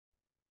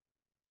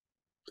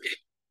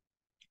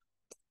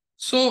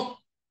So,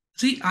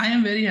 see, I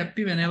am very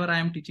happy whenever I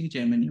am teaching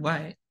Jaimini.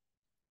 Why?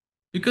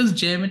 Because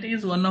Jaimini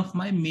is one of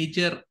my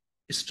major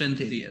strength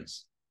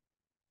areas,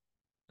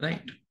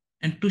 right?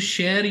 And to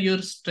share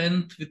your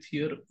strength with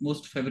your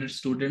most favorite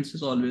students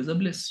is always a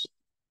bliss.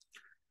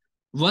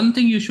 One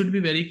thing you should be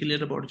very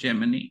clear about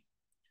Jaimini.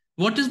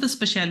 What is the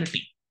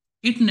speciality?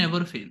 It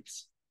never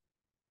fails.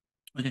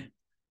 Okay.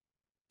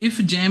 If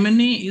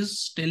Jaimini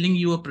is telling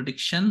you a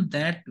prediction,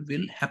 that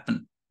will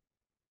happen.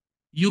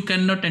 You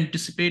cannot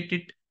anticipate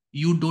it.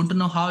 You don't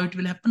know how it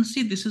will happen.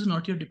 See, this is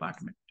not your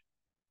department.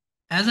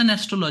 As an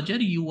astrologer,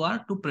 you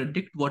are to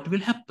predict what will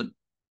happen.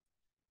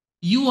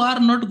 You are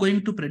not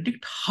going to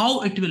predict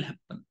how it will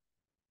happen.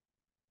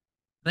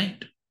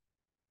 Right?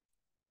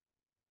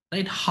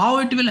 Right? How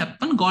it will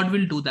happen, God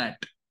will do that.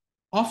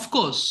 Of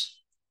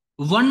course,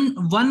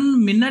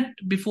 one minute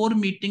before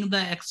meeting the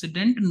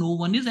accident, no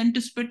one is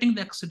anticipating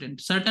the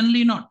accident.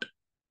 Certainly not.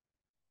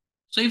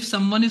 So if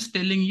someone is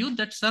telling you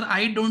that, sir,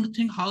 I don't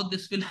think how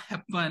this will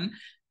happen,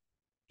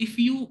 if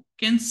you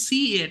can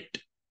see it,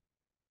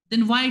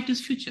 then why it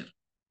is future?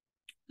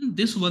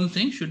 This one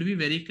thing should be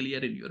very clear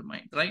in your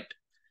mind, right?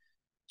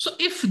 So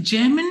if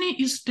Gemini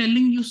is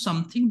telling you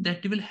something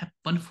that will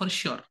happen for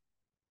sure,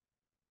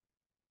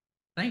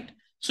 right?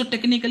 So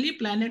technically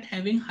planet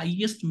having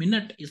highest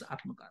minute is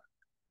Atmakarak.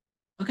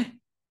 Okay.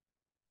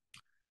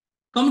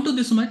 Come to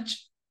this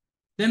much,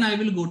 then I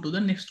will go to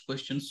the next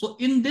question. So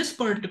in this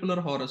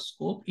particular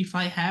horoscope, if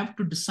I have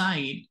to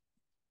decide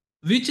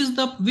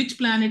which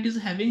planet is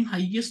having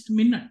highest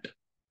minute,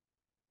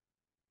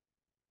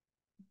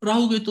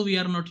 Rahu Ketu we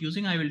are not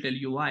using, I will tell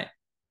you why.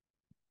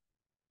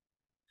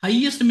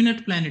 Highest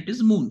minute planet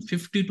is Moon,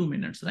 52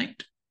 minutes,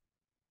 right?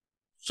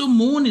 So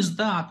Moon is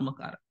the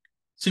Atmakarak,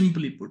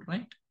 simply put,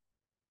 right?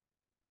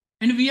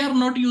 And we are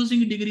not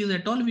using degrees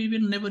at all. We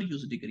will never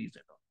use degrees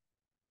at all.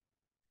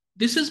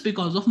 This is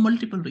because of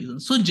multiple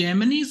reasons. So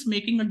Gemini is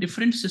making a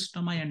different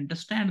system. I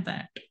understand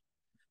that.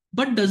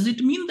 But does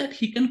it mean that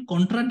he can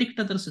contradict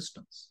other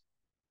systems?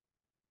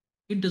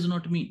 It does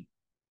not mean.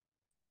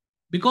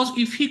 Because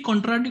if he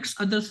contradicts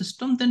other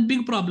system, then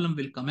big problem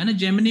will come. And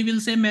Gemini will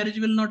say marriage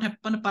will not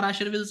happen.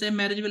 Parashar will say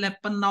marriage will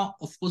happen. Now,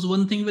 of course,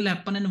 one thing will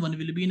happen and one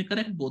will be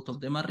incorrect. Both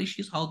of them are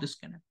rishis. How this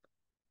can happen?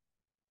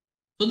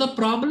 So the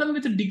problem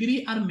with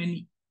degree are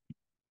many.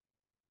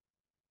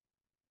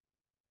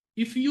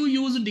 If you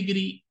use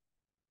degree,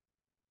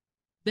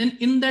 then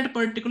in that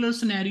particular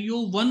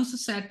scenario,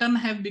 once Saturn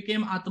have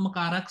become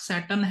Atmakarak,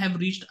 Saturn have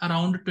reached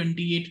around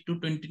 28 to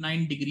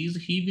 29 degrees,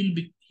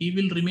 he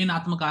will remain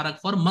Atmakarak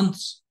for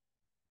months.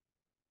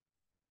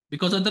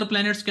 Because other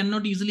planets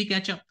cannot easily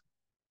catch up.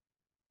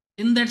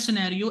 In that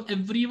scenario,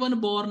 everyone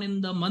born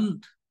in the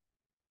month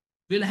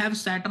will have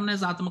Saturn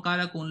as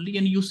Atmakarak only,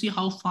 and you see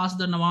how fast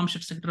the Navamsha,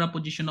 etc.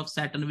 position of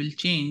Saturn will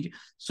change.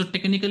 So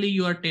technically,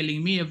 you are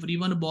telling me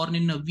everyone born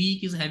in a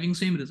week is having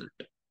same result.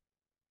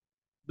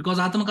 Because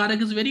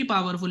Atmakarak is very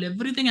powerful.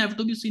 Everything have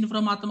to be seen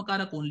from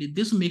Atmakarak only.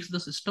 This makes the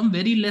system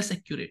very less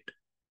accurate,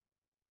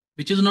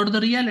 which is not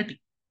the reality.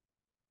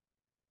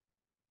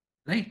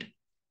 Right?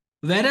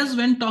 Whereas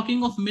when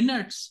talking of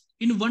minutes,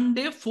 in one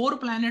day, 4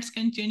 planets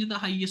can change the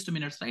highest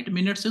minutes, right?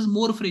 Minutes is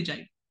more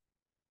fragile.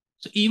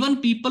 So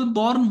even people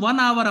born 1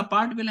 hour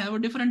apart will have a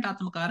different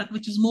Atmakarak,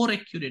 which is more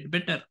accurate,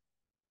 better.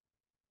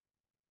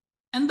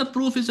 And the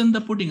proof is in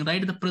the pudding,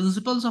 right? The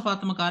principles of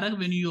Atmakarak,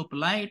 when you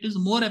apply, it is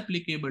more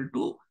applicable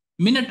to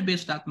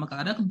minute-based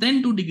Atmakarak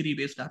than to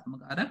degree-based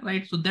Atmakarak,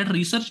 right? So that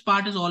research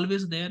part is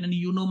always there, and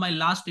you know my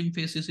last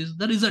emphasis is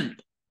the result.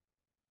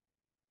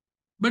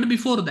 But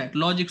before that,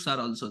 logics are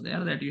also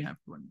there that you have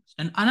to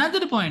understand.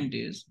 Another point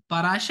is,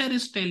 Parashar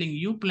is telling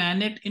you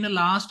planet in a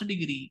last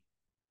degree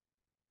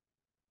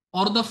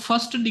or the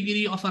first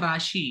degree of a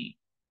Rashi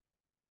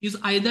is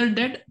either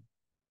dead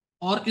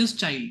or is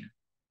child.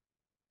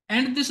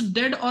 And this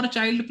dead or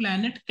child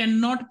planet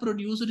cannot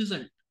produce a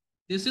result.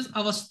 This is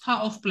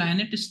avastha of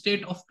planet,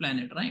 state of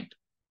planet, right?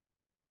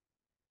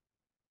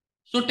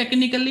 So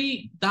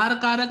technically,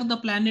 Darkarak, the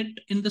planet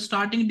in the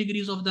starting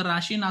degrees of the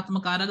Rashi, and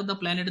Atmakarak, the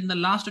planet in the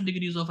last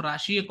degrees of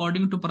Rashi,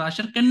 according to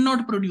Parashar,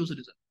 cannot produce a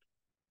result.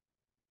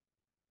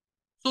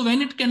 So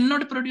when it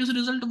cannot produce a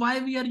result, why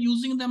we are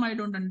using them, I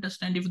don't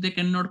understand. If they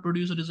cannot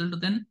produce a result,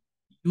 then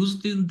use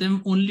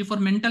them only for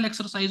mental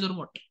exercise or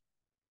what?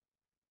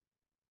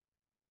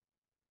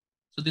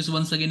 So this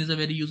once again is a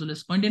very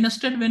useless point.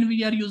 Instead, when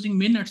we are using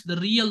minutes, the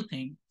real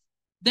thing,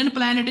 then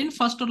planet in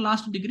first or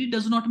last degree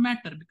does not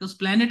matter, because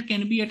planet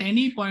can be at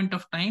any point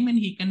of time and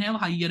he can have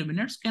higher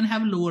minutes, can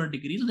have lower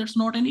degrees. That's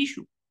not an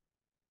issue,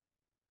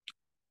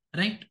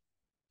 right?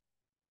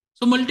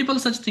 So multiple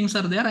such things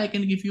are there. I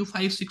can give you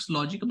 5, 6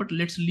 logic, but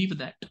let's leave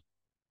that.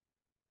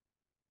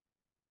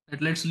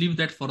 Let's leave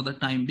that for the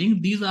time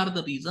being. These are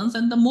the reasons.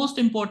 And the most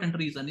important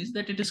reason is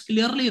that it is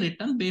clearly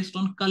written based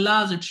on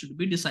kalas, it should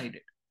be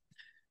decided.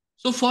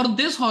 So for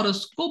this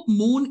horoscope,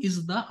 Moon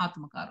is the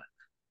Atmakarak.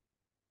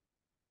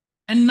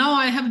 And now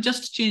I have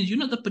just changed,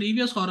 the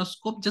previous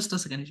horoscope, just a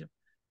second.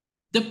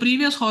 The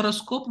previous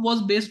horoscope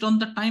was based on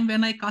the time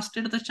when I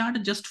casted the chart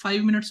just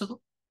 5 minutes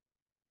ago,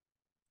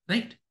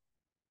 right?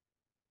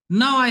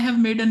 Now I have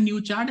made a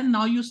new chart, and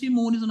now you see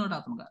moon is not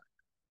Atmakarak.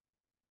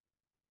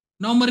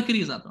 Now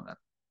Mercury is Atmakarak.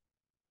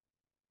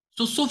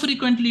 So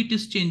frequently it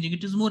is changing.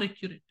 It is more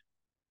accurate.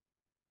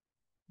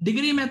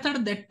 Degree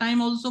method, that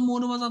time also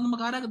moon was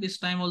Atmakarak. This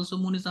time also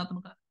moon is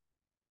Atmakarak.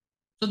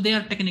 So they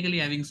are technically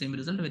having same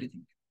result. Very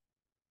thing.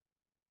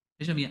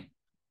 Yeah.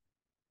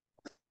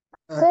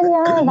 Sir,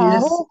 यहाँ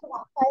Rahu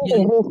Yes.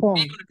 Degrees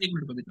में एक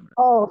minute पवित्र madam.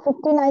 Oh,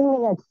 59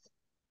 minutes.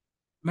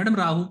 Madam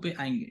Rahu पे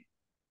आएंगे.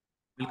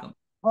 Welcome.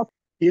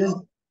 Yes,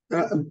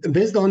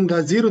 based on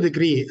the 0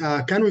 degree,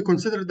 can we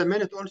consider the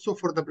minute also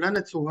for the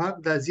planets who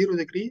have the 0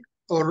 degree,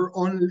 or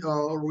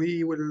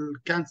we will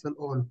cancel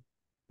all?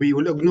 We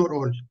will ignore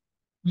all.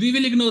 We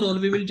will ignore all.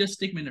 We will just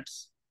take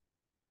minutes.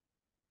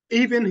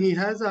 Even he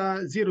has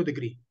a 0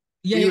 degree.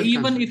 Yeah,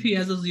 even if he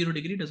has a 0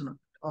 degree, does not.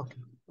 Okay.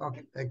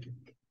 Okay. Thank you.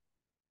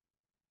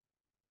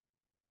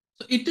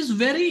 So it is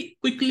very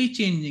quickly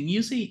changing.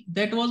 You see,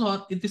 that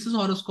was this is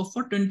horoscope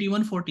for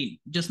 21/14,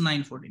 just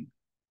 9/14.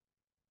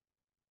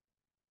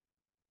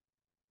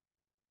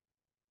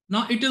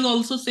 Now it is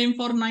also same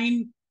for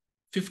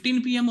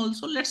 9:15 p.m.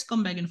 also. Let's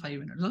come back in 5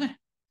 minutes. Okay.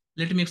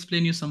 Let me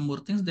explain you some more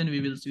things. Then we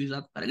will see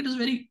that. It is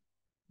very,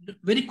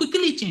 very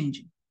quickly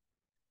changing.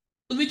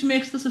 So which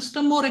makes the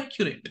system more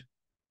accurate.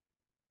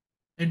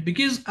 And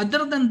because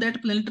other than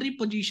that, planetary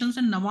positions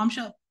and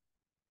Navamsha,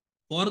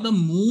 for the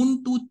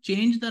moon to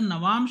change the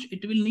Navamsh,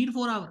 it will need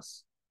 4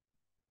 hours.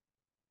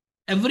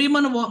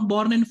 Everyone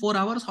born in 4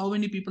 hours, how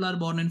many people are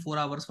born in 4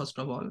 hours, first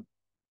of all?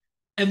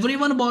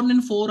 Everyone born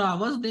in 4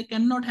 hours, they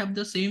cannot have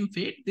the same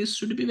fate. This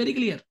should be very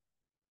clear.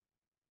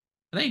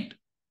 Right?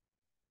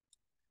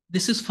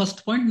 This is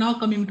first point. Now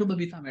coming to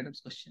Babita madam's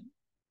question.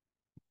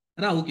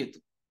 Rahu Ketu.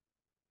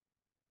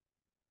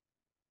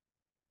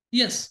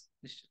 Yes.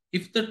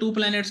 If the two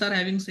planets are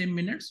having same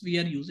minutes, we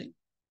are using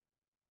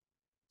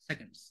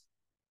seconds.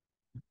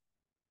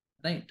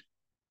 Right?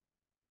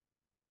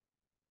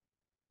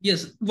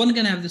 Yes, one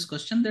can have this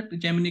question that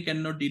Jaimini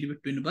cannot deal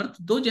with twin birth,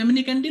 though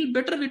Jaimini can deal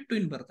better with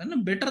twin birth,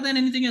 and better than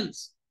anything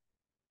else.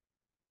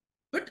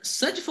 But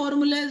such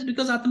formulas,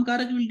 because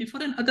Atmakarak will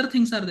differ and other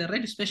things are there,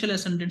 right? Special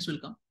ascendants will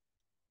come.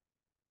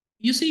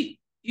 You see,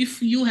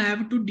 if you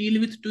have to deal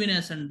with twin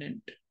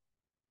ascendant,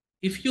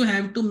 if you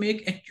have to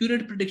make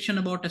accurate prediction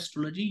about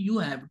astrology, you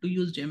have to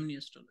use Jaimini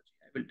astrology,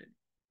 I will tell you.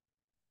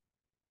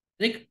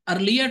 Like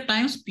earlier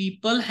times,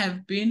 people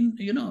have been,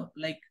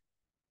 like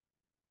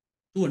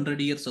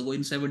 200 years ago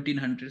in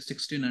 1700s,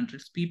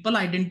 1600s, people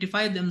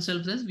identify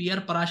themselves as we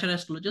are Parashara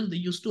astrologers. They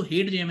used to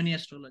hate Jaimini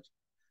astrology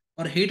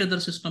or hate other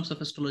systems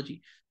of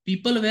astrology.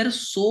 People were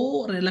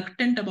so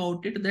reluctant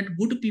about it that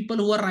good people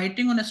who are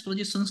writing on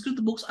astrology,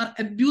 Sanskrit books, are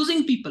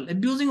abusing people,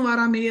 abusing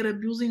Varameer,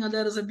 abusing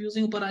others,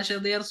 abusing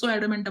Parashara. They are so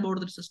adamant about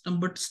the system.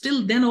 But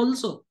still, then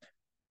also,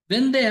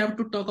 when they have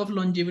to talk of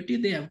longevity,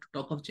 they have to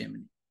talk of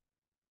Jaimini.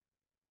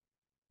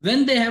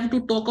 When they have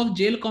to talk of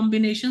jail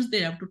combinations,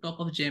 they have to talk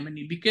of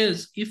Jaimini.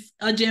 Because if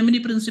a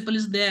Jaimini principle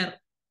is there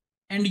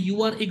and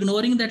you are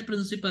ignoring that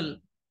principle,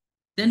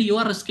 then you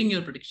are risking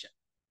your prediction.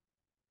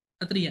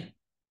 Atriya.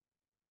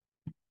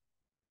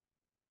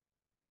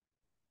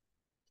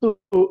 So,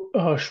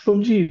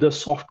 Shubhamji, the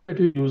software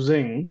you're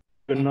using,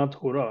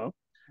 Thora,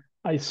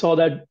 I saw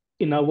that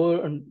in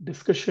our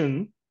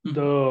discussion,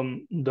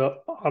 the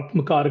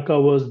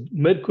Atmakaraka was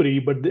Mercury,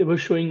 but they were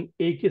showing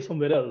AK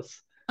somewhere else.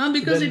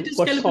 Because then it is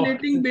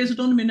calculating based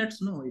on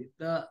minutes. No,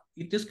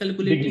 it is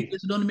calculating degree.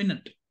 Based on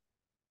minute.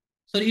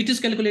 Sorry, it is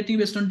calculating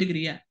based on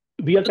degree. Yeah.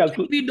 We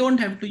don't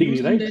have to degree,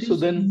 use, right? There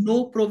is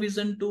no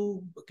provision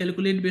to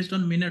calculate based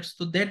on minutes.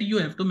 So that you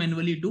have to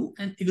manually do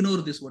and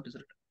ignore this what is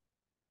written.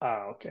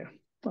 Okay.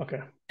 Okay.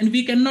 And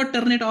we cannot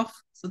turn it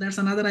off. So that's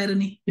another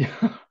irony.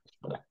 Yeah.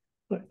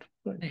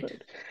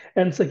 Right.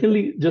 And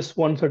secondly, just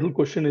one subtle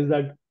question is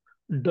that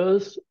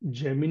does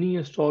Jaimini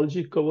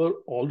astrology cover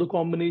all the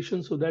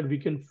combinations so that we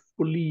can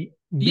fully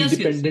be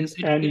dependent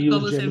and it use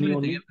covers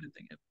Jaimini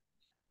everything.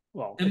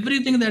 Wow.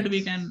 Everything that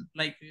we can,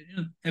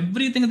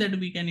 everything that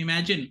we can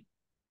imagine,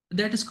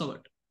 that is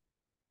covered.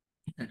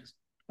 That is.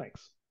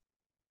 Thanks.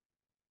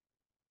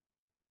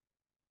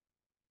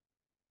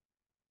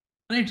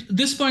 Right.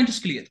 This point is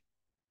clear.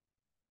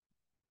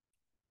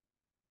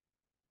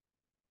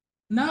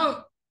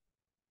 Now,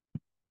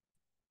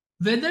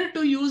 whether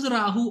to use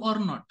Rahu or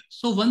not.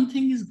 So one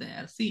thing is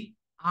there. See,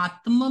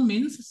 Atma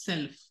means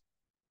self.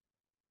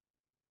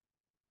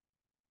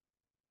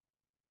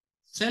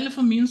 Self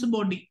means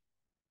body.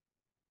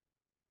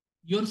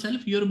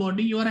 Yourself, your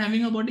body, you are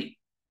having a body.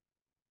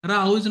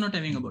 Rahu is not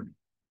having a body.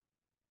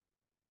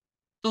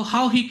 So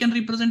how he can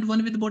represent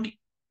one with body?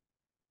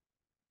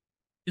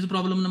 Is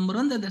problem number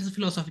one. That's the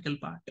philosophical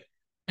part.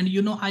 And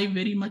I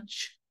very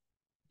much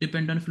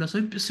depend on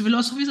philosophy.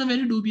 Philosophy is a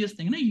very dubious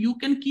thing. You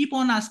can keep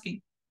on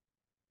asking.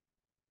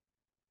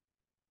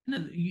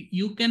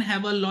 You can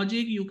have a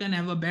logic, you can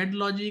have a bad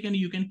logic, and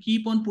you can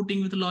keep on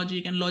putting with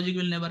logic, and logic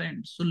will never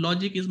end. So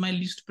logic is my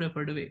least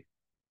preferred way.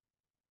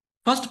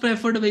 First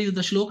preferred way is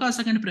the shloka,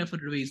 second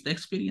preferred way is the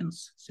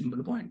experience.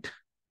 Simple point.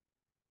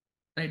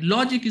 Right?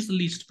 Logic is the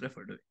least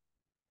preferred way.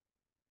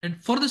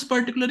 And for this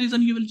particular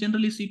reason, you will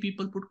generally see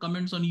people put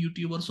comments on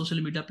YouTube or social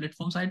media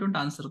platforms. I don't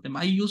answer them.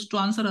 I used to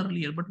answer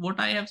earlier, but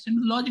what I have seen,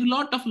 logic,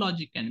 lot of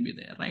logic can be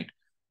there, right?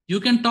 You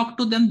can talk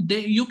to them.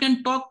 You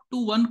can talk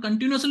to one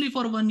continuously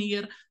for 1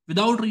 year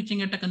without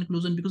reaching at a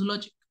conclusion because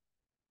logic.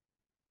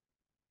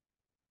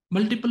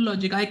 Multiple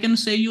logic. I can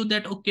say you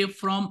that, okay,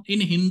 from in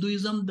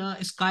Hinduism,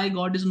 the sky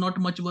god is not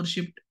much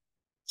worshipped.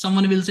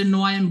 Someone will say,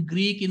 no, I am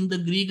Greek. In the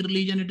Greek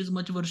religion, it is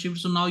much worshipped.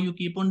 So now you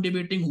keep on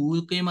debating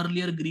who came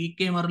earlier, Greek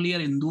came earlier,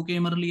 Hindu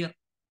came earlier.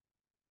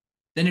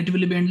 Then it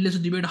will be endless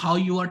debate how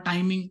you are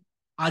timing.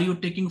 Are you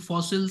taking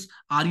fossils?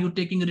 Are you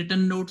taking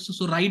written notes?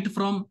 So right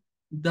from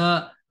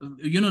the,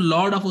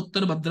 Lord of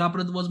Uttar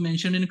Bhadraprad was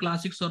mentioned in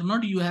classics or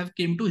not, you have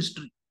came to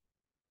history.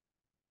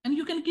 And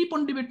you can keep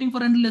on debating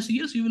for endless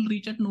years. You will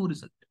reach at no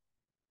result.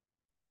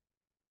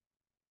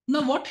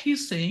 Now what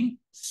he's saying,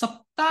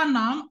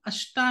 Saptanam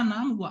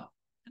Ashtanam Va.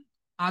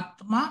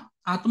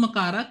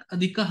 Atmakarak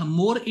Adhika,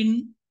 more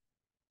in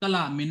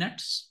Kala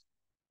minutes.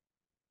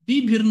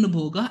 Vibhirna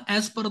Bhoga,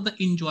 as per the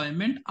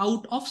enjoyment,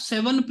 out of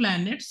 7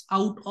 planets,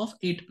 out of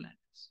 8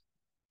 planets.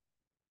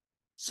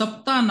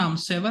 Saptanam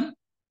 7,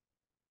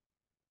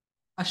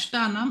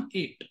 Ashtanam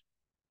 8.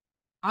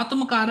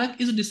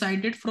 Atmakarak is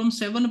decided from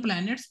 7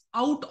 planets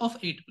out of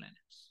 8 planets.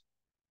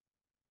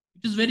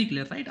 It is very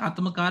clear, right?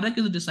 Atmakarak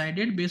is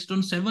decided based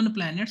on 7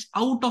 planets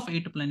out of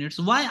 8 planets.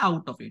 Why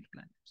out of 8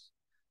 planets?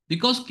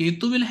 Because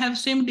Ketu will have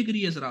same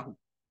degree as Rahu.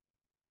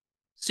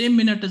 Same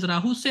minute as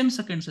Rahu, same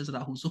seconds as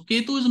Rahu. So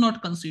Ketu is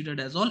not considered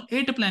as all.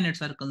 8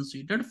 planets are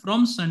considered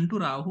from Sun to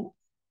Rahu.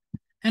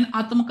 And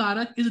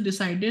Atmakarak is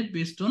decided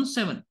based on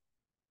 7.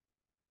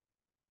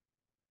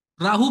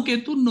 Rahu,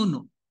 Ketu,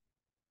 no.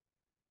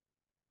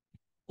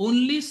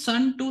 Only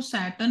Sun to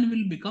Saturn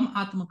will become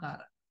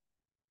Atmakarak.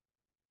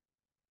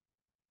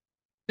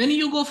 When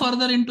you go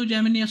further into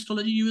Jaimini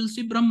astrology, you will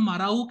see Brahma.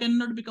 Rahu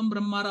cannot become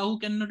Brahma. Rahu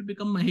cannot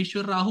become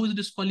Maheshwar. Rahu is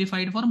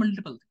disqualified for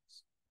multiple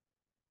things.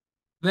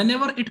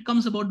 Whenever it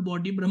comes about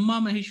body, Brahma,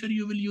 Maheshwar,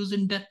 you will use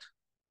in death.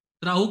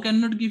 Rahu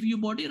cannot give you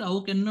body.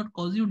 Rahu cannot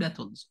cause you death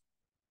also.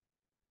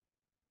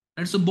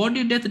 And so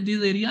body, death,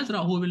 these areas,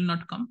 Rahu will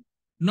not come.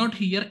 Not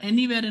here,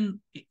 anywhere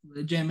in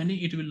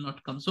Jaimini, it will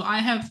not come. So I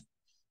have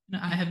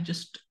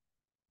just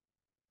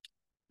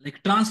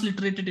like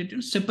transliterated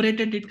it,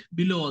 separated it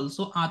below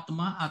also.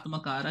 Atma,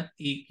 Atmakarak,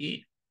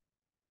 AK,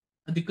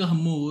 Adhika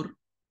Hamur,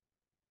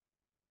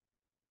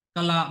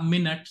 Kala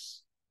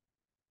minutes,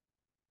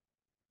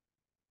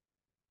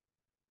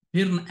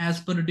 Hirn as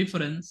per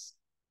difference,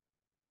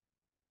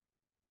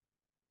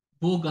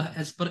 Bhoga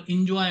as per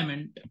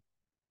enjoyment,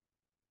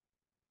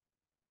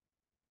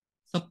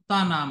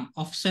 Saptanam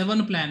of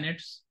 7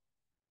 planets,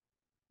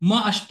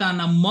 Ma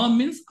Ashtanam, Ma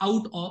means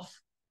out of,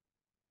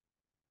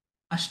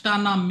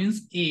 Ashtanam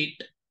means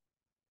 8,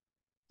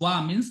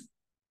 Va means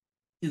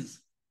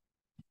is.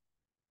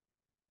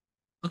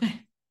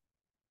 Okay.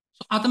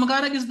 So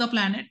Atmakarak is the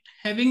planet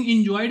having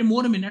enjoyed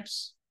more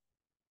minutes,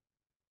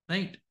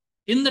 right?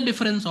 In the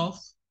difference of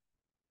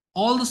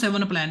all the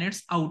 7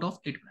 planets out of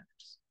 8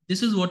 planets.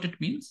 This is what it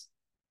means.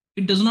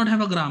 It does not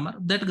have a grammar.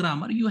 That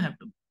grammar you have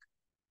to make,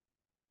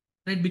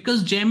 right?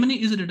 Because Jaimini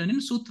is written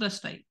in Sutra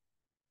style.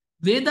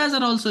 Vedas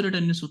are also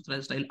written in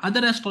Sutra style.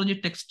 Other astrology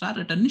texts are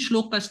written in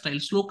Shloka style.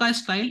 Shloka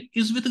style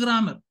is with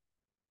grammar.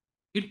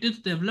 It is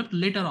developed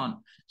later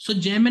on. So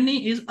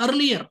Jaimini is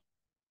earlier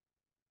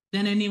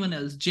than anyone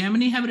else.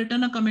 Jaimini have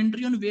written a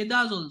commentary on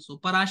Vedas also.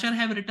 Parashar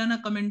have written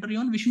a commentary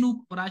on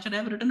Vishnu. Parashar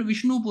have written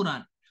Vishnu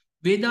Puran.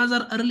 Vedas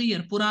are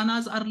earlier.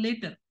 Puranas are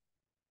later.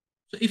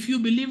 So if you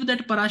believe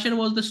that Parashar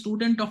was the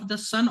student of the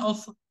son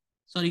of,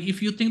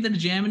 if you think that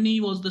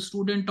Jaimini was the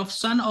student of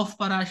son of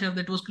Parashar,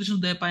 that was Krishna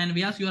Deva and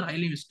Vyas, you are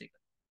highly mistaken.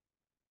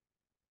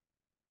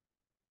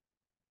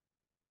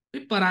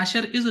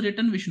 Parashar is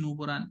written Vishnu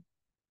Puran.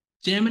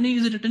 Jaimini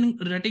is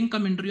writing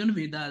commentary on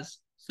Vedas.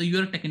 So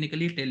you are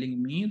technically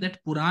telling me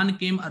that Puran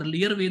came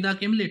earlier, Veda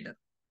came later.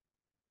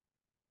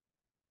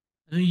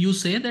 You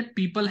say that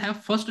people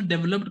have first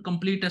developed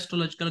complete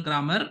astrological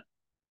grammar.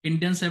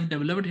 Indians have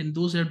developed,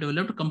 Hindus have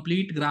developed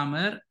complete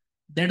grammar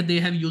that they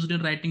have used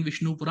in writing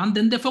Vishnu Puran.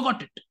 Then they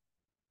forgot it.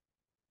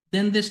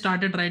 Then they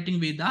started writing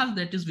Vedas,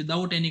 that is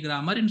without any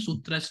grammar in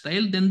Sutra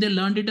style. Then they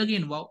learned it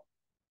again. Wow.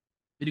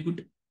 Very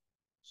good.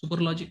 Super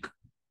logic.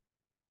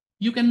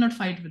 You cannot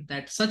fight with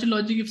that. Such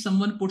logic, if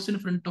someone puts in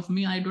front of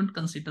me, I don't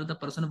consider the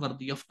person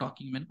worthy of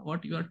talking. Man,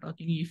 what you are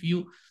talking, if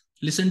you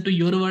listen to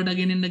your word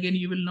again and again,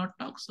 you will not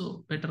talk.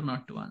 So better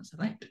not to answer,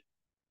 right?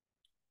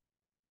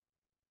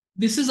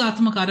 This is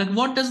Atmakarak.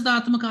 What does the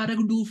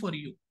Atmakarak do for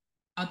you?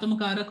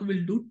 Atmakarak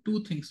will do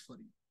 2 things for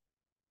you.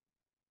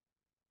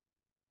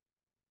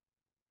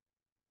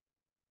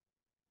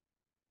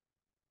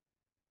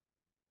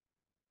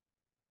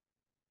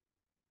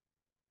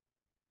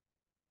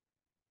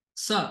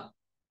 Sir,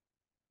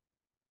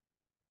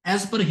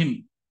 as per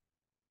him,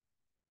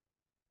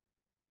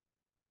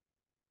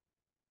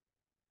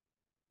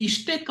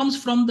 Ishte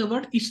comes from the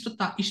word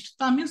Ishtata.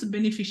 Ishtata means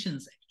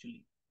beneficence,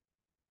 actually.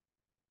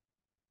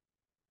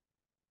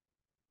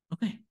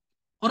 Okay.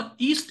 or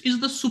East is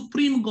the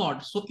supreme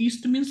god. So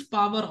East means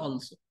power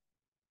also.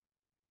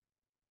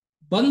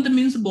 Bandh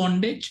means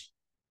bondage.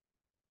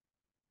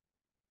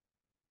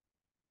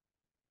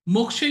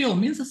 Mokshayo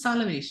means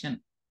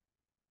salvation.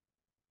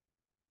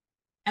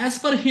 As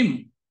per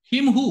him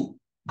who?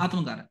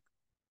 Atmakarak.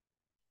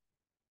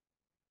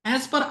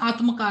 As per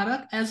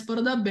Atmakarak, as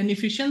per the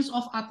beneficence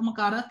of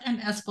Atmakarak,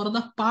 and as per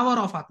the power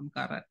of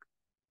Atmakarak,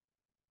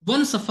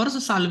 one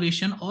suffers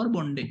salvation or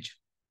bondage.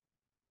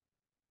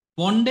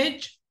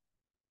 Bondage,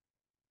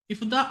 if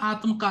the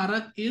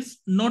Atmakarak is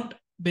not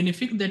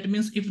benefic, that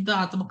means if the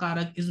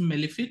Atmakarak is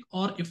malefic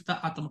or if the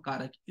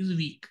Atmakarak is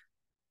weak.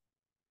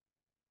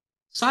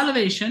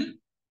 Salvation,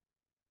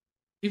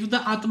 if the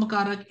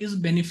Atmakarak is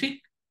benefic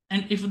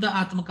and if the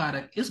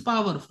Atmakarak is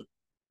powerful.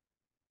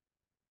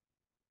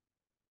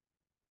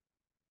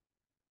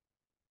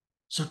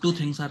 So two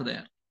things are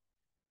there.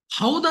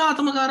 How the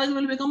Atmakarak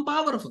will become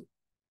powerful?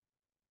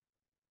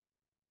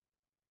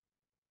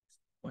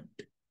 What?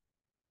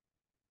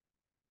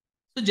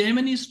 So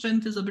Jaimini's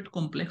strength is a bit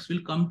complex.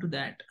 We'll come to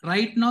that.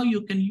 Right now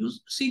you can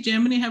use, see,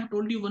 Jaimini have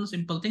told you one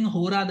simple thing,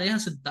 Hora Daya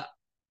Siddha.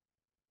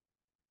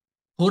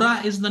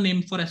 Hora is the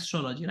name for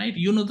astrology, right?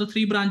 You know the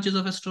three branches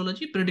of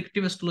astrology.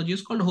 Predictive astrology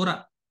is called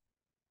Hora.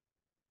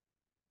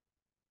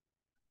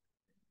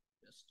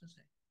 Just a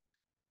sec.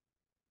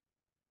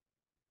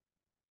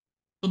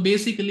 So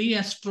basically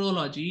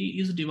astrology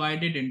is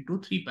divided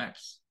into three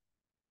parts.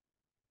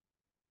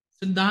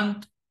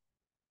 Siddhant.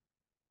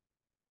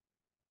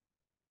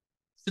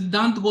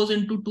 Siddhant goes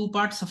into two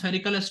parts,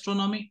 spherical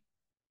astronomy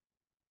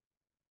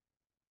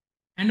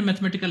and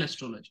mathematical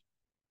astrology.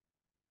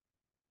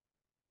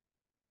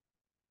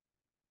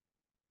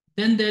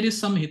 Then there is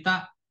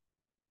Samhita.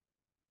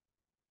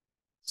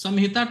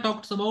 Samhita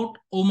talks about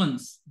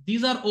omens.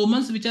 These are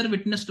omens which are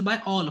witnessed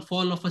by all.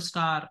 Fall of a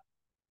star,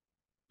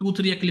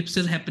 2-3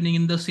 eclipses happening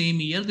in the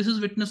same year. This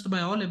is witnessed by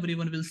all.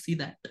 Everyone will see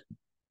that.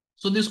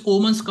 So these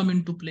omens come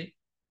into play.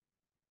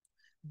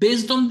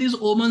 Based on these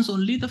omens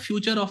only, the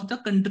future of the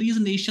countries,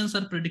 nations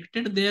are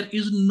predicted. There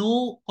is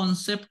no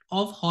concept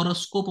of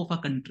horoscope of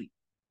a country.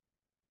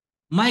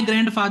 My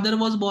grandfather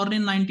was born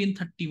in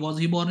 1930. Was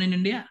he born in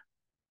India?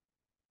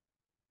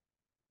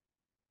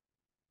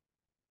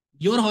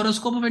 Your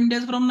horoscope of India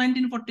is from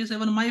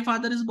 1947. My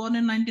father is born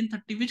in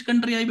 1930. Which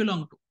country I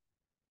belong to?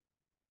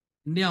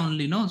 India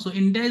only, no? So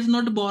India is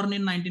not born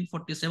in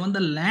 1947. The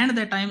land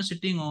that I am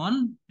sitting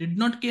on did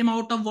not came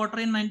out of water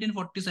in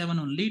 1947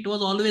 only. It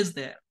was always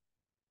there.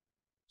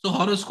 So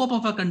horoscope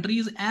of a country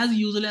is as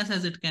useless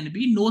as it can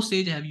be. No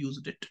sage have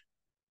used it.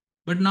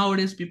 But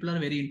nowadays people are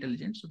very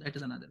intelligent. So that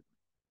is another.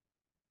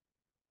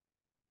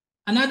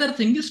 Another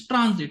thing is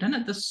transit.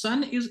 And the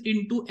sun is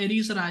into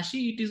Aries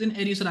Rashi. It is in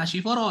Aries Rashi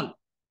for all.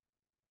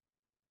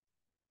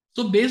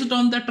 So based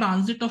on the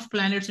transit of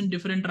planets in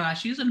different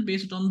Rashis and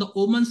based on the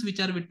omens which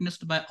are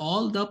witnessed by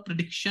all, the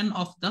prediction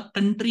of the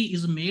country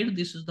is made.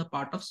 This is the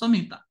part of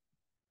Samhita.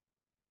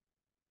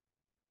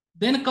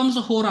 Then comes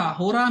Hora.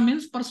 Hora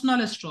means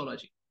personal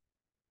astrology.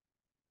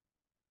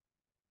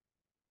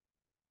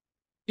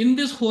 In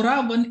this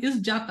Hora, one is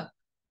Jatak.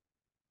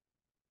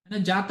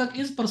 And a Jatak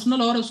is personal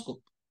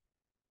horoscope.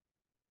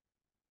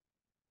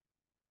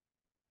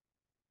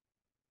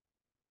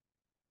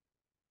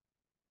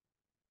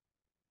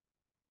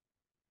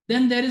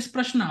 Then there is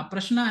Prashna.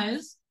 Prashna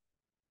is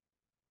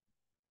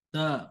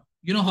the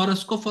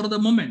horoscope for the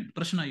moment.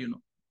 Prashna,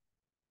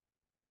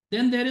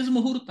 Then there is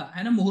Muhurta.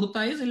 And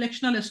Muhurta is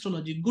electional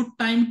astrology. Good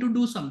time to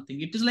do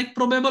something. It is like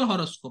probable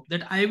horoscope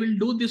that I will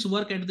do this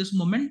work at this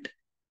moment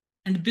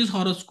and this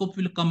horoscope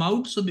will come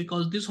out. So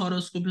because this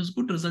horoscope is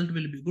good, result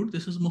will be good.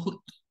 This is Muhurt.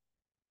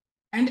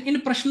 And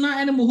in Prashna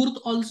and Muhurt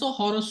also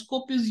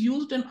horoscope is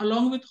used, and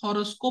along with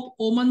horoscope,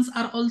 omens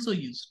are also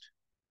used.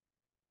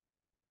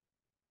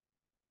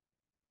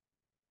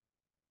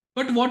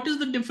 But what is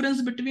the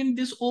difference between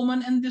this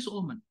omen and this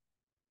omen?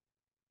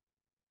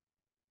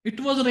 It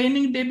was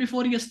raining day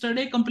before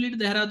yesterday, complete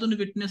Dehradun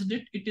witnessed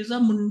it. It is a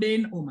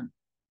mundane omen.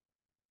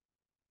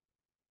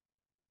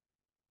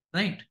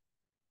 Right?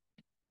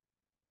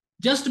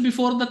 Just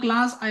before the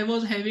class, I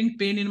was having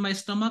pain in my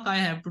stomach. I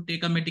have to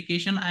take a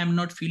medication. I am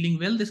not feeling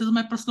well. This is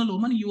my personal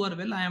omen. You are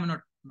well. I am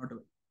not well.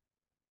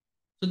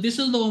 So this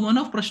is the omen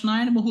of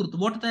Prashna and Muhurt.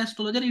 What the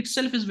astrologer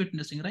itself is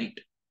witnessing, right?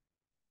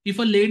 If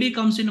a lady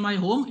comes in my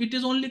home, it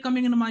is only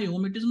coming in my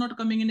home. It is not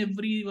coming in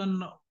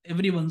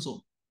everyone's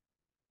home.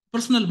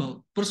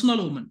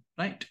 Personal omen,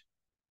 right?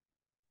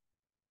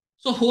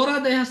 So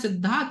Hora Deha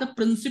Siddha, the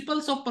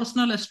principles of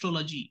personal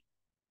astrology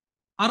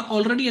are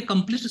already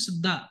accomplished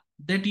Siddha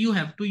that you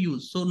have to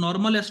use. So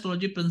normal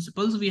astrology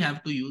principles we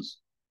have to use.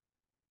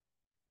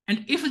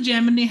 And if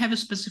Jaimini have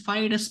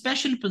specified a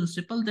special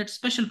principle, that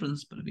special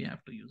principle we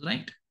have to use,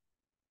 right?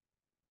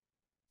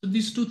 So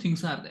these two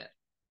things are there.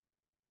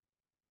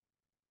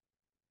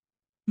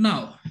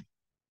 Now,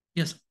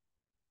 yes.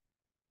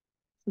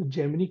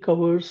 Jaimini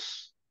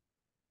covers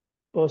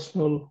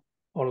personal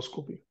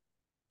horoscopy.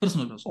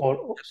 Personal horoscope.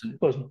 Or Absolutely.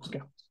 personal,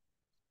 okay.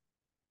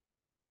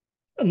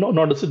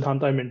 Not the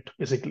Siddhanta I meant,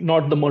 basically.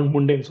 Not the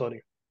mundane,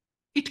 sorry.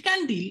 It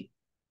can deal.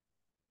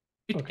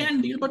 It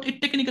can be, but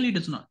it technically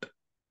does not.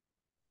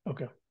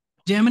 Okay.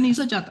 Jaimini is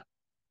a Jataka.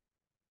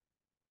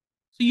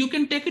 So you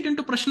can take it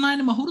into Prashna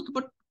and Muhurt,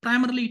 but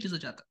primarily it is a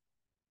Jataka.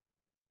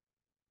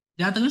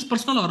 Jataka is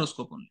personal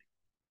horoscope only.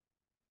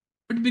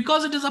 But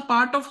because it is a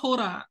part of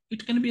Hora,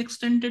 it can be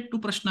extended to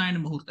Prashna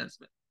and Muhurt as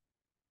well.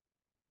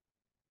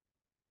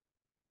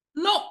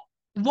 Now,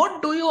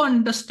 what do you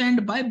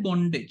understand by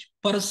bondage?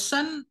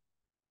 Person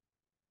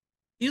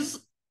is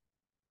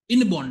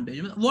in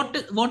bondage.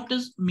 What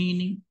is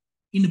meaning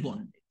in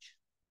bondage?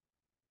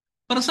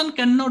 Person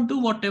cannot do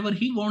whatever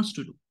he wants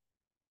to do.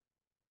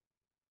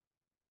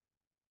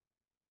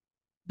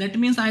 That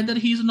means either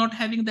he is not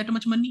having that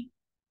much money,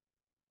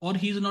 or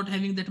he is not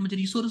having that much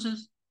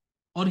resources,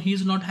 or he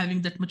is not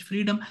having that much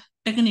freedom.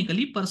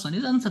 Technically, person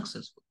is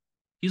unsuccessful.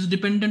 He is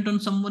dependent on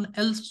someone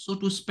else. So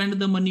to spend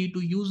the money,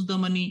 to use the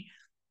money,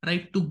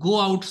 right, to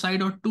go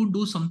outside or to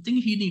do something,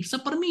 he needs a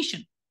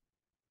permission,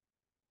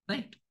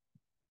 right?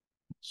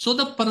 So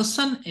the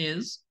person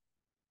is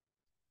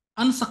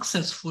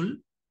unsuccessful.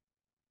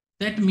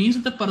 That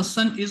means the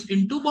person is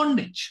into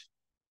bondage.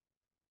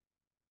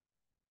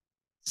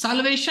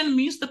 Salvation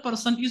means the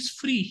person is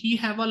free. He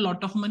have a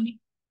lot of money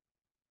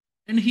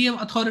and he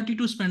have authority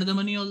to spend the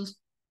money also.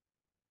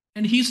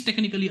 And he is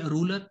technically a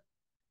ruler.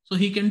 So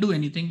he can do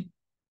anything.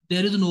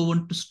 There is no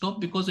one to stop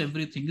because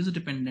everything is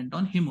dependent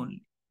on him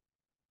only.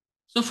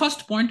 So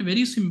first point,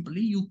 very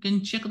simply, you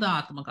can check the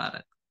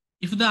Atmakarak.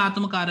 If the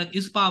Atmakarak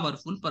is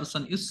powerful,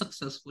 person is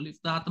successful. If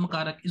the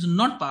Atmakarak is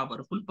not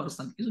powerful,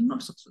 person is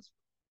not successful.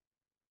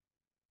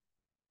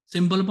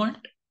 Simple point.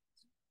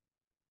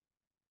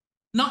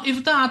 Now,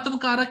 if the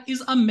Atmakarak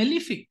is a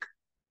malefic,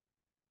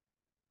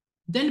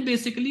 then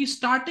basically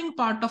starting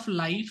part of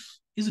life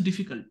is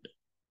difficult.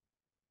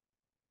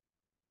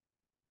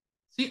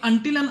 See,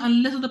 until and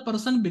unless the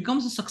person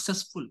becomes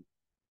successful,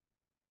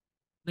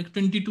 like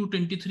 22,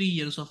 23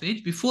 years of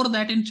age, before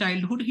that in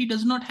childhood, he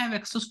does not have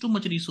access to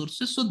much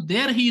resources. So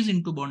there he is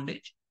into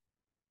bondage.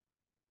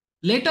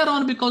 Later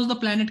on, because the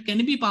planet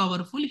can be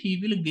powerful, he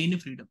will gain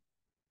freedom.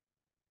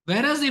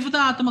 Whereas if the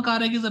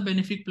Atmakarak is a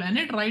benefic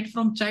planet, right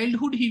from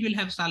childhood, he will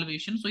have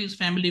salvation. So his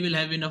family will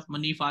have enough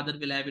money, father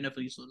will have enough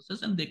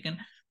resources, and they can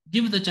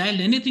give the child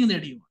anything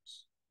that he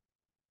wants.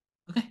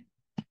 Okay.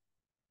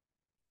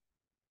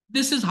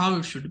 This is how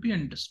it should be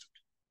understood.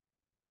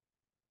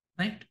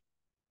 Right.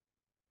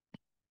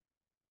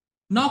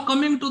 Now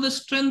coming to the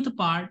strength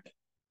part.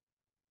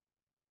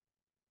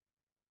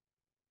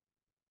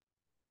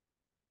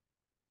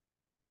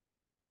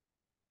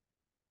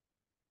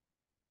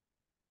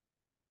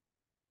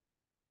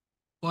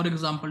 For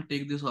example,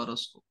 take this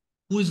horoscope.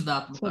 Who is the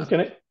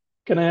Atmakarak?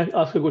 Can I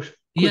ask a question?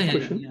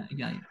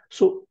 Yeah.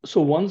 So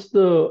once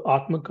the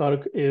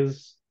Atmakarak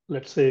is,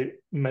 let's say,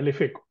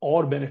 malefic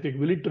or benefic,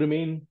 will it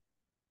remain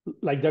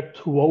like that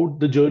throughout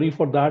the journey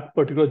for that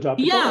particular Jataka?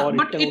 Yeah, or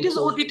but it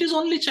is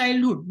only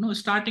childhood. No,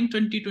 starting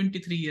 20,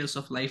 23 years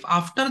of life.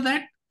 After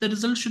that, the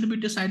result should be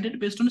decided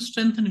based on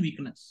strength and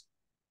weakness.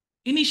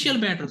 Initial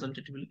bad result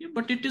it will give,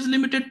 but it is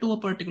limited to a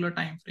particular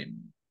time frame.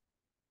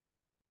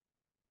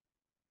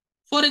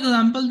 For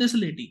example, this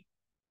lady.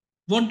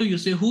 What do you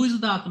say? Who is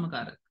the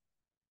Atmakarak?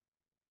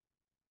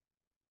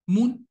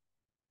 Moon.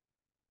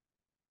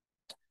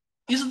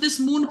 Is this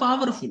moon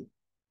powerful?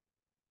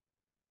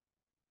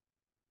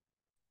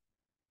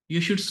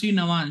 You should see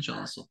Navamsh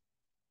also.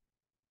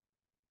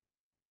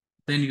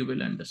 Then you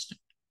will understand.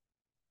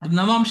 The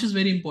Navamsh is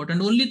very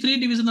important. Only 3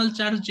 divisional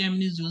charts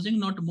Jaimini is using,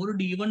 not more.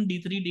 D1,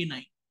 D3,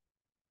 D9.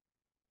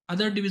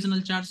 Other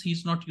divisional charts he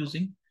is not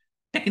using.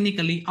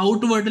 Technically,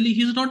 outwardly,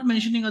 he is not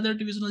mentioning other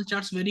divisional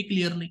charts very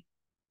clearly.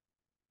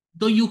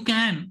 Though you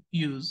can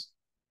use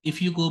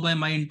if you go by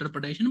my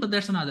interpretation, but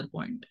that's another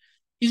point.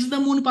 Is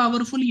the moon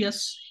powerful?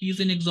 Yes, he is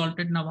in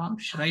exalted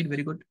Navamsh, right?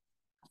 Very good.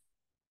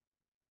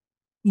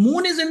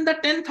 Moon is in the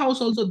 10th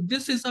house also.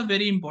 This is a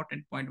very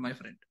important point, my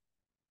friend.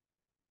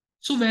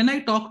 So when I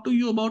talk to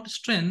you about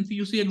strength,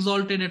 you see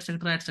exalted,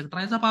 etc.,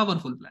 is a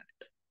powerful planet.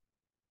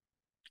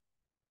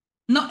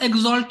 Now,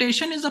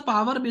 exaltation is a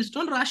power based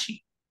on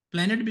Rashi.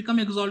 Planet become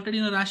exalted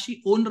in a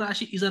Rashi. Own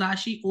Rashi is a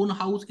Rashi. Own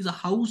house is a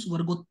house.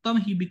 Vargottam,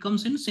 he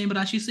becomes in same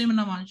Rashi, same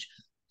Navamsh.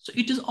 So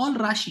it is all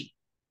Rashi.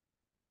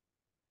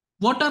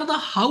 What are the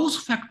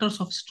house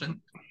factors of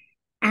strength?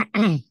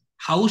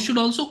 House should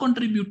also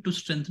contribute to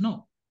strength,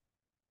 no?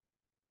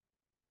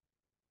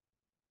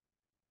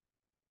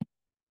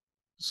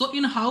 So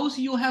in house,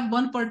 you have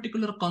one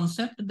particular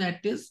concept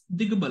that is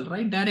Digbal,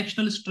 right?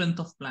 Directional strength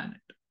of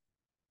planet.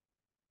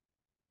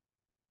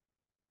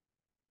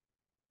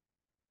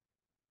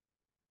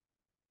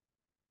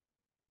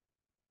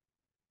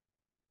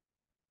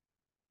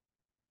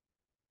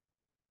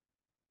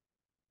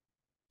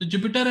 So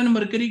Jupiter and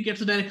Mercury gets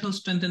the directional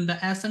strength in the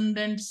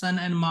ascendant, Sun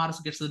and Mars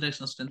gets the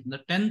directional strength in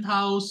the 10th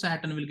house,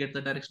 Saturn will get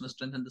the directional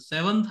strength in the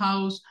 7th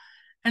house,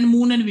 and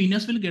Moon and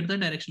Venus will get the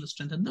directional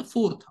strength in the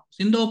 4th house.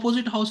 In the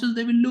opposite houses,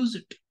 they will lose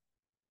it.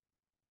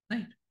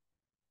 Right?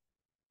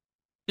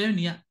 Kevin,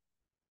 yeah.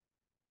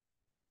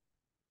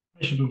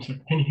 Shubham, sir.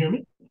 Can you hear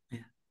me?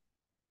 Yeah.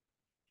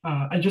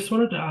 I just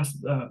wanted to ask,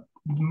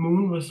 the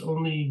moon was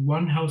only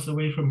one house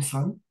away from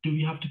sun, do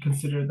we have to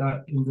consider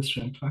that in the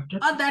strength factor?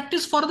 That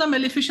is for the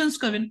maleficence,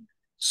 Kevin.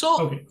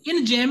 So Okay.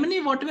 in Gemini,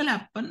 what will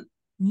happen?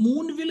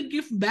 Moon will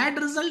give bad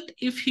result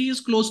if he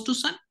is close to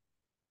sun,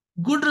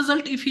 good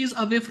result if he is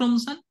away from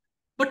sun,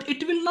 but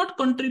it will not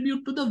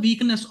contribute to the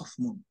weakness of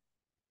moon.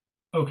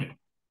 Okay.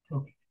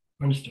 Okay.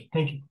 Understood.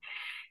 Thank you.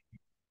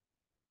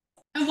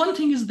 And one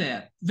thing is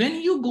there,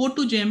 when you go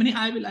to Gemini,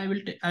 I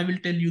will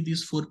tell you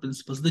these 4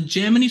 principles. The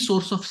Gemini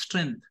source of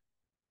strength,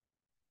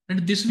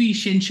 and this we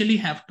essentially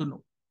have to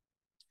know.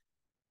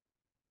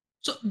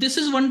 So this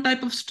is one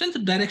type of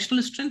strength,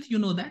 directional strength, you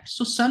know that.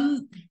 So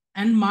Sun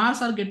and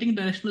Mars are getting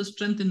directional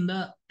strength in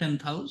the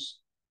 10th house.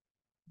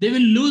 They will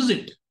lose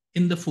it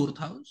in the 4th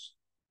house.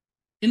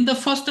 In the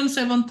 1st and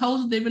 7th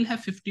house, they will have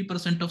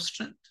 50% of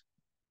strength.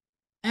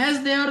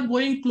 As they are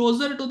going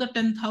closer to the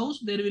 10th house,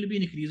 there will be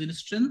an increase in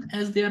strength.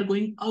 As they are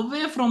going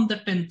away from the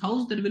 10th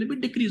house, there will be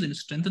decrease in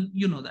strength. And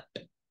you know that.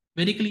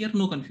 Very clear,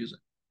 no confusion.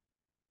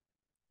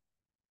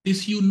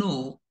 This you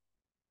know.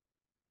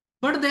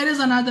 But there is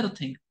another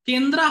thing.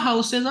 Kendra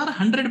houses are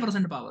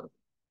 100% powerful.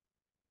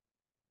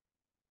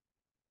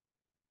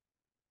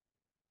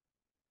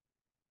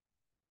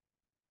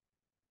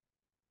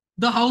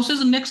 The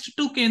houses next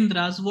to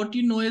Kendras, what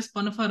you know as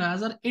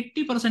Panfaras, are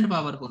 80%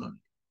 powerful only.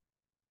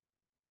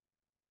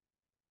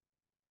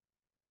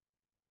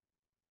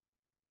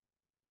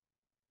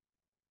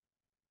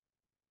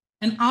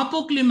 And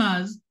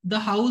Apoklimas, the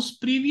house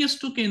previous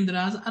to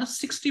Kendras, are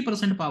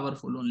 60%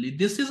 powerful only.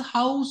 This is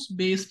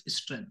house-based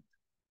strength.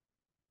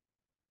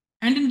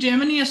 And in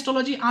Jaimini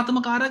astrology,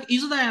 Atmakarak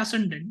is the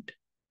ascendant.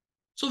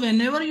 So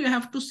whenever you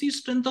have to see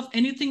strength of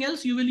anything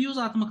else, you will use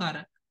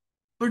Atmakarak.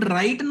 But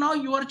right now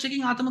you are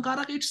checking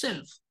Atmakarak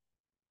itself.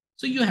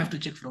 So you have to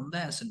check from the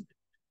ascendant.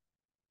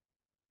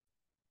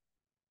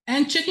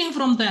 And checking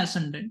from the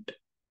ascendant,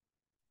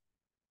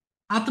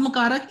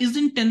 Atmakarak is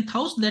in 10th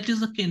house, that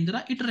is the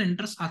Kendra, it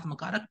renders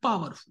Atmakarak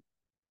powerful.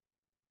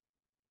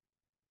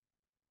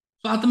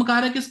 So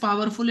Atmakarak is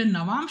powerful in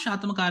Navamsh,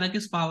 Atmakarak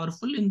is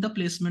powerful in the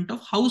placement of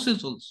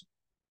houses also.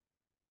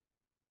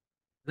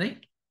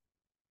 Right?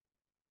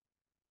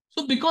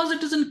 So because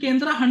it is in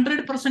Kendra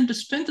 100%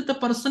 strength, the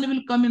person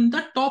will come in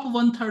the top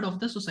 1/3 of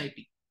the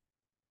society.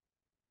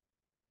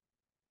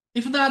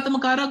 If the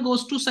Atmakara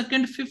goes to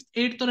 2nd, 5th,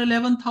 8th or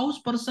 11th house,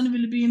 person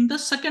will be in the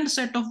second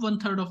set of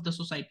 1/3 of the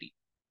society.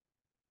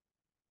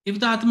 If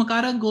the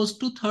Atmakara goes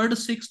to 3rd,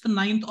 6th,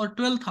 9th or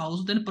 12th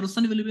house, then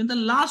person will be in the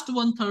last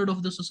 1/3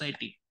 of the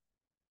society.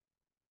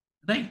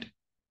 Right?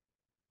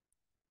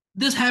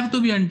 This have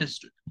to be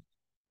understood.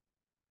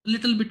 A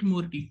little bit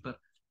more deeper.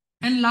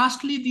 And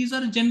lastly, these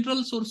are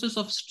general sources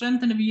of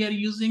strength and we are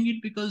using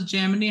it because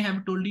Jaimini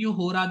have told you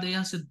Hora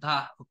Deya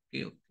Siddha.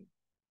 Okay, okay.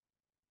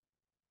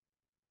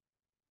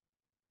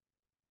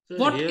 Sir,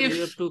 What here if... we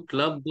have to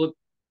club both.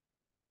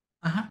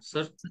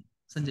 Sir?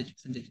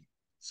 Sanjay.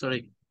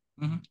 Sorry.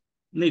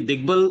 The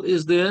Digbal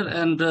is there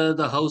and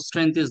the house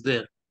strength is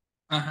there.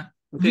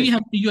 Okay.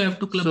 You have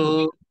to club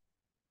both.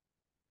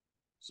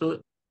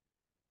 So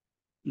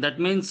that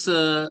means,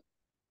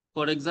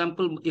 for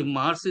example, if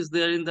Mars is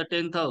there in the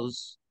 10th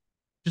house,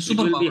 it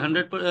will be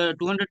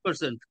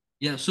 200%.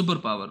 Yeah, super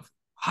powerful.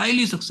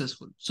 Highly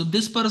successful. So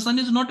this person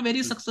is not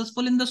very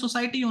successful in the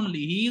society only.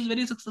 He is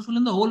very successful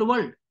in the whole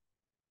world.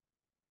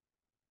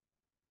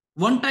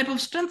 One type of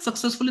strength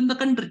successful in the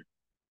country.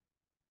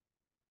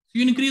 So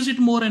you increase it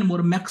more and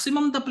more.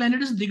 Maximum the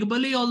planet is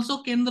Digbali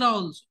also, Kendra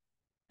also.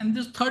 And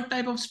this third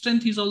type of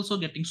strength he's also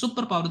getting.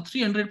 Super power,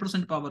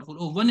 300% powerful.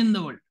 Oh, one in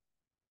the world.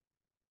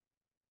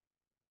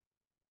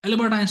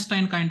 Albert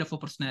Einstein kind of a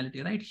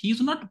personality, right?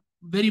 He's not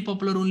very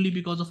popular only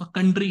because of a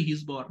country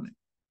he's born in.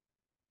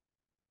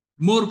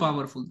 More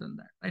powerful than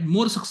that, right?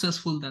 More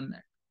successful than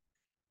that.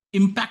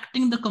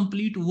 Impacting the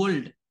complete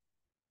world.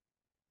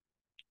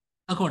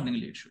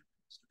 Accordingly, it should.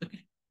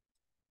 Okay.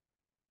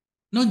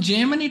 Now,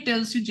 Jaimini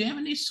tells you,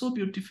 Jaimini is so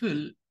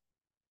beautiful.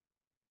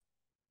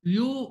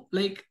 You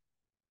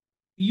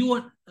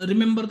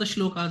remember the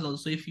shlokas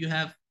also if you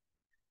have,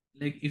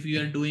 if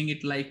you are doing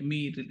it like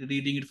me,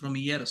 reading it from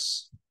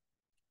years.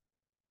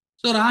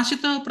 So,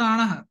 Rashita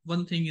Pranaha,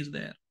 one thing is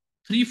there.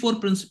 3-4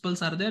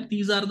 principles are there.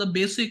 These are the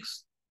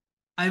basics.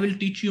 I will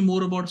teach you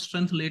more about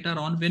strength later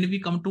on. When we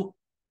come to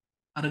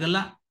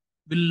Argala,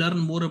 we'll learn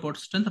more about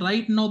strength.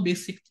 Right now,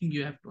 basic thing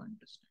you have to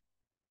understand.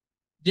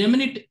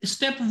 Jaimini,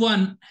 step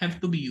 1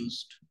 have to be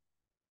used.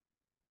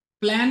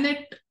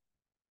 Planet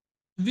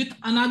with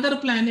another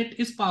planet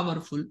is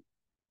powerful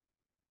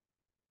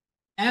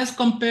as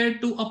compared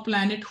to a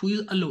planet who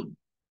is alone.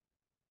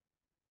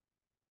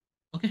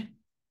 Okay?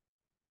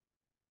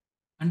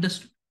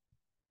 Understood?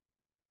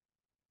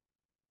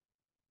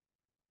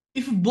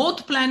 If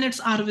both planets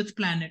are with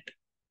planet,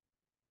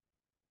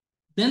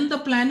 then the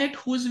planet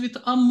who is with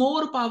a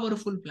more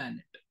powerful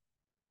planet,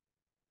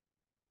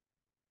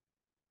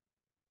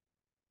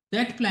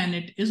 that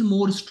planet is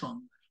more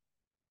strong.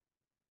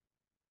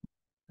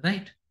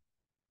 Right?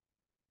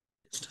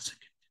 Just a second.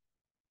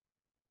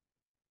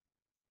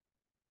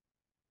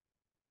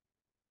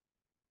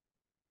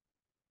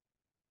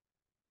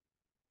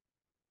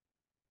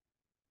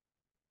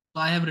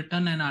 So I have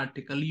written an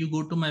article. You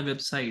go to my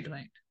website,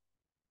 right?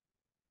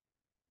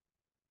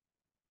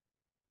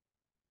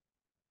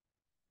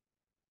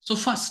 So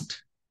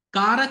first,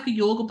 Karak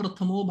Yoga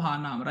Prathamo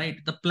Bhanam, right?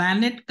 The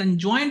planet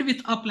conjoined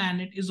with a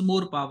planet is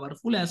more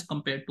powerful as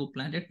compared to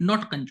planet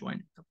not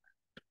conjoined with a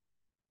planet.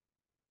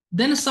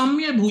 Then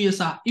Samya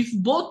Bhuyasa, if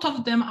both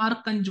of them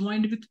are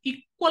conjoined with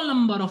equal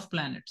number of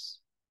planets,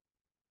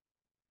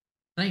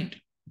 right?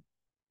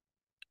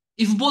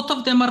 If both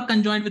of them are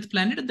conjoined with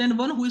planet, then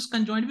one who is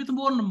conjoined with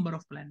more number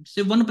of planets.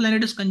 Say one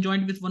planet is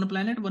conjoined with one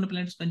planet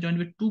is conjoined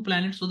with two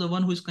planets. So the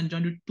one who is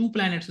conjoined with two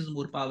planets is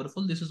more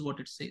powerful. This is what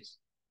it says.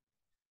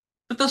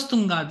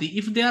 Tatastungadi,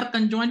 if they are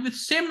conjoined with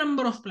same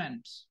number of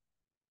planets,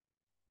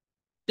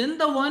 then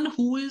the one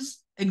who is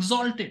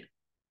exalted,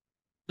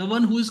 the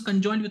one who is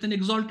conjoined with an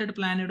exalted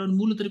planet or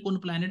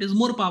Mulatrikon planet is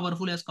more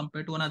powerful as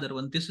compared to another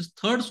one. This is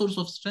third source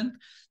of strength.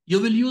 You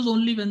will use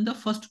only when the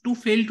first two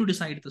fail to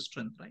decide the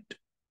strength, right?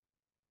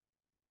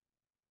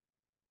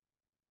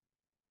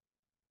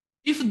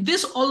 If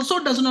this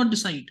also does not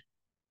decide,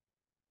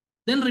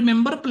 then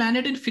remember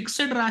planet in fixed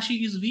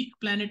Rashi is weak,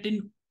 planet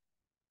in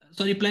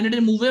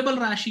movable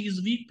Rashi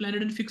is weak,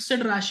 planet in fixed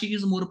Rashi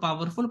is more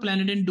powerful,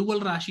 planet in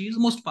dual Rashi is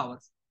most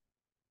powerful.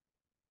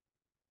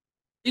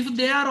 If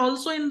they are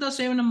also in the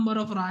same number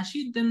of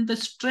Rashi, then the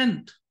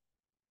strength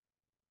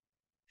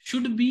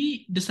should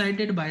be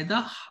decided by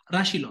the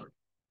Rashi Lord.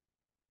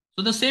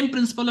 So the same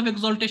principle of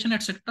exaltation,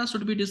 etc.,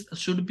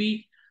 should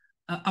be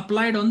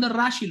applied on the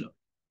Rashi Lord.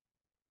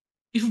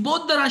 If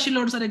both the Rashi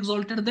Lords are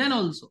exalted, then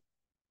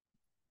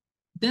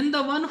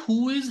the one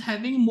who is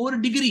having more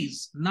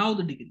degrees,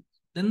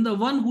 then the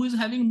one who is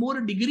having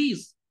more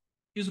degrees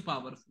is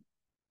powerful.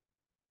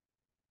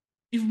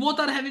 If both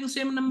are having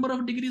same number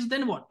of degrees,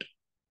 then what?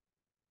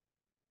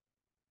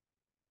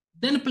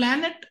 Then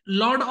planet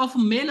Lord of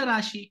male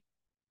Rashi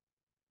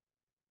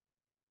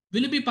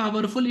will be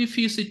powerful if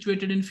he is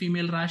situated in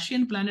female Rashi,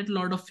 and planet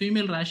Lord of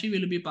female Rashi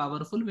will be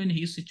powerful when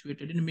he is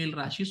situated in male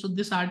Rashi. So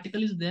this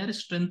article is there,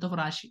 strength of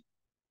Rashi.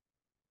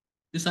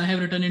 This I have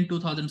written in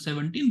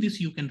 2017.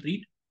 This you can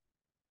read.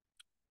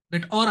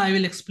 But or I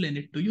will explain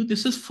it to you.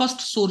 This is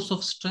first source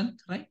of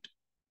strength, right?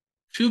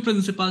 Few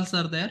principles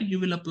are there. You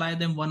will apply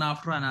them one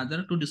after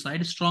another to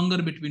decide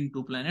stronger between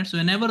two planets.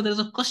 Whenever there is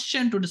a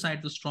question to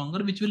decide the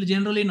stronger, which will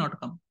generally not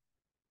come.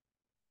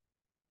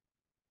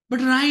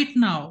 But right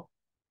now,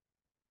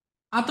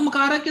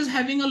 Atmakarak is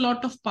having a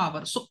lot of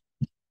power. So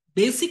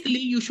basically,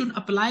 you should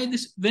apply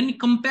this. When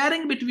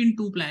comparing between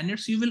two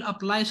planets, you will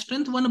apply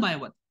strength one by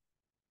one.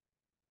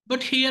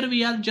 But here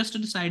we are just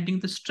deciding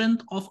the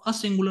strength of a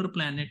singular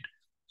planet.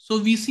 So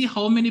we see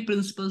how many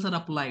principles are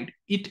applied.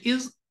 It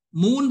is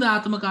Moon, the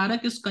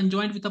Atmakarak, is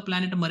conjoined with the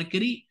planet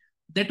Mercury.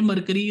 That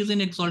Mercury is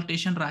in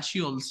exaltation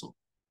Rashi also.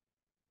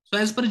 So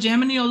as per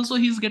Jaimini also,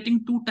 he is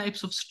getting two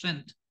types of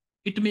strength.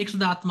 It makes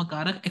the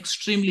Atmakarak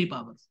extremely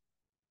powerful.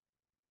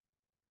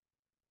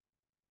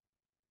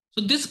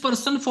 So this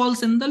person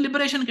falls in the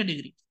liberation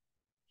category.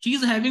 He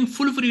is having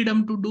full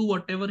freedom to do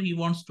whatever he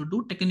wants to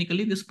do.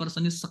 Technically, this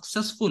person is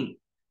successful.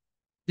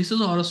 This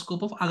is a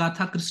horoscope of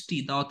Agatha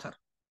Christie, the author.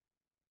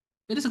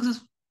 Very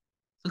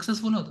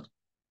successful author.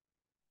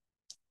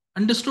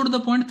 Understood the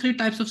point? Three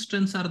types of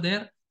strengths are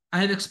there. I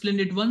have explained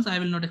it once. I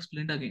will not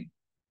explain it again.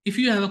 If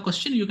you have a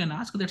question, you can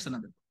ask. That's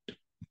another point.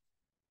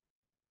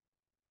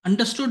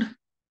 Understood?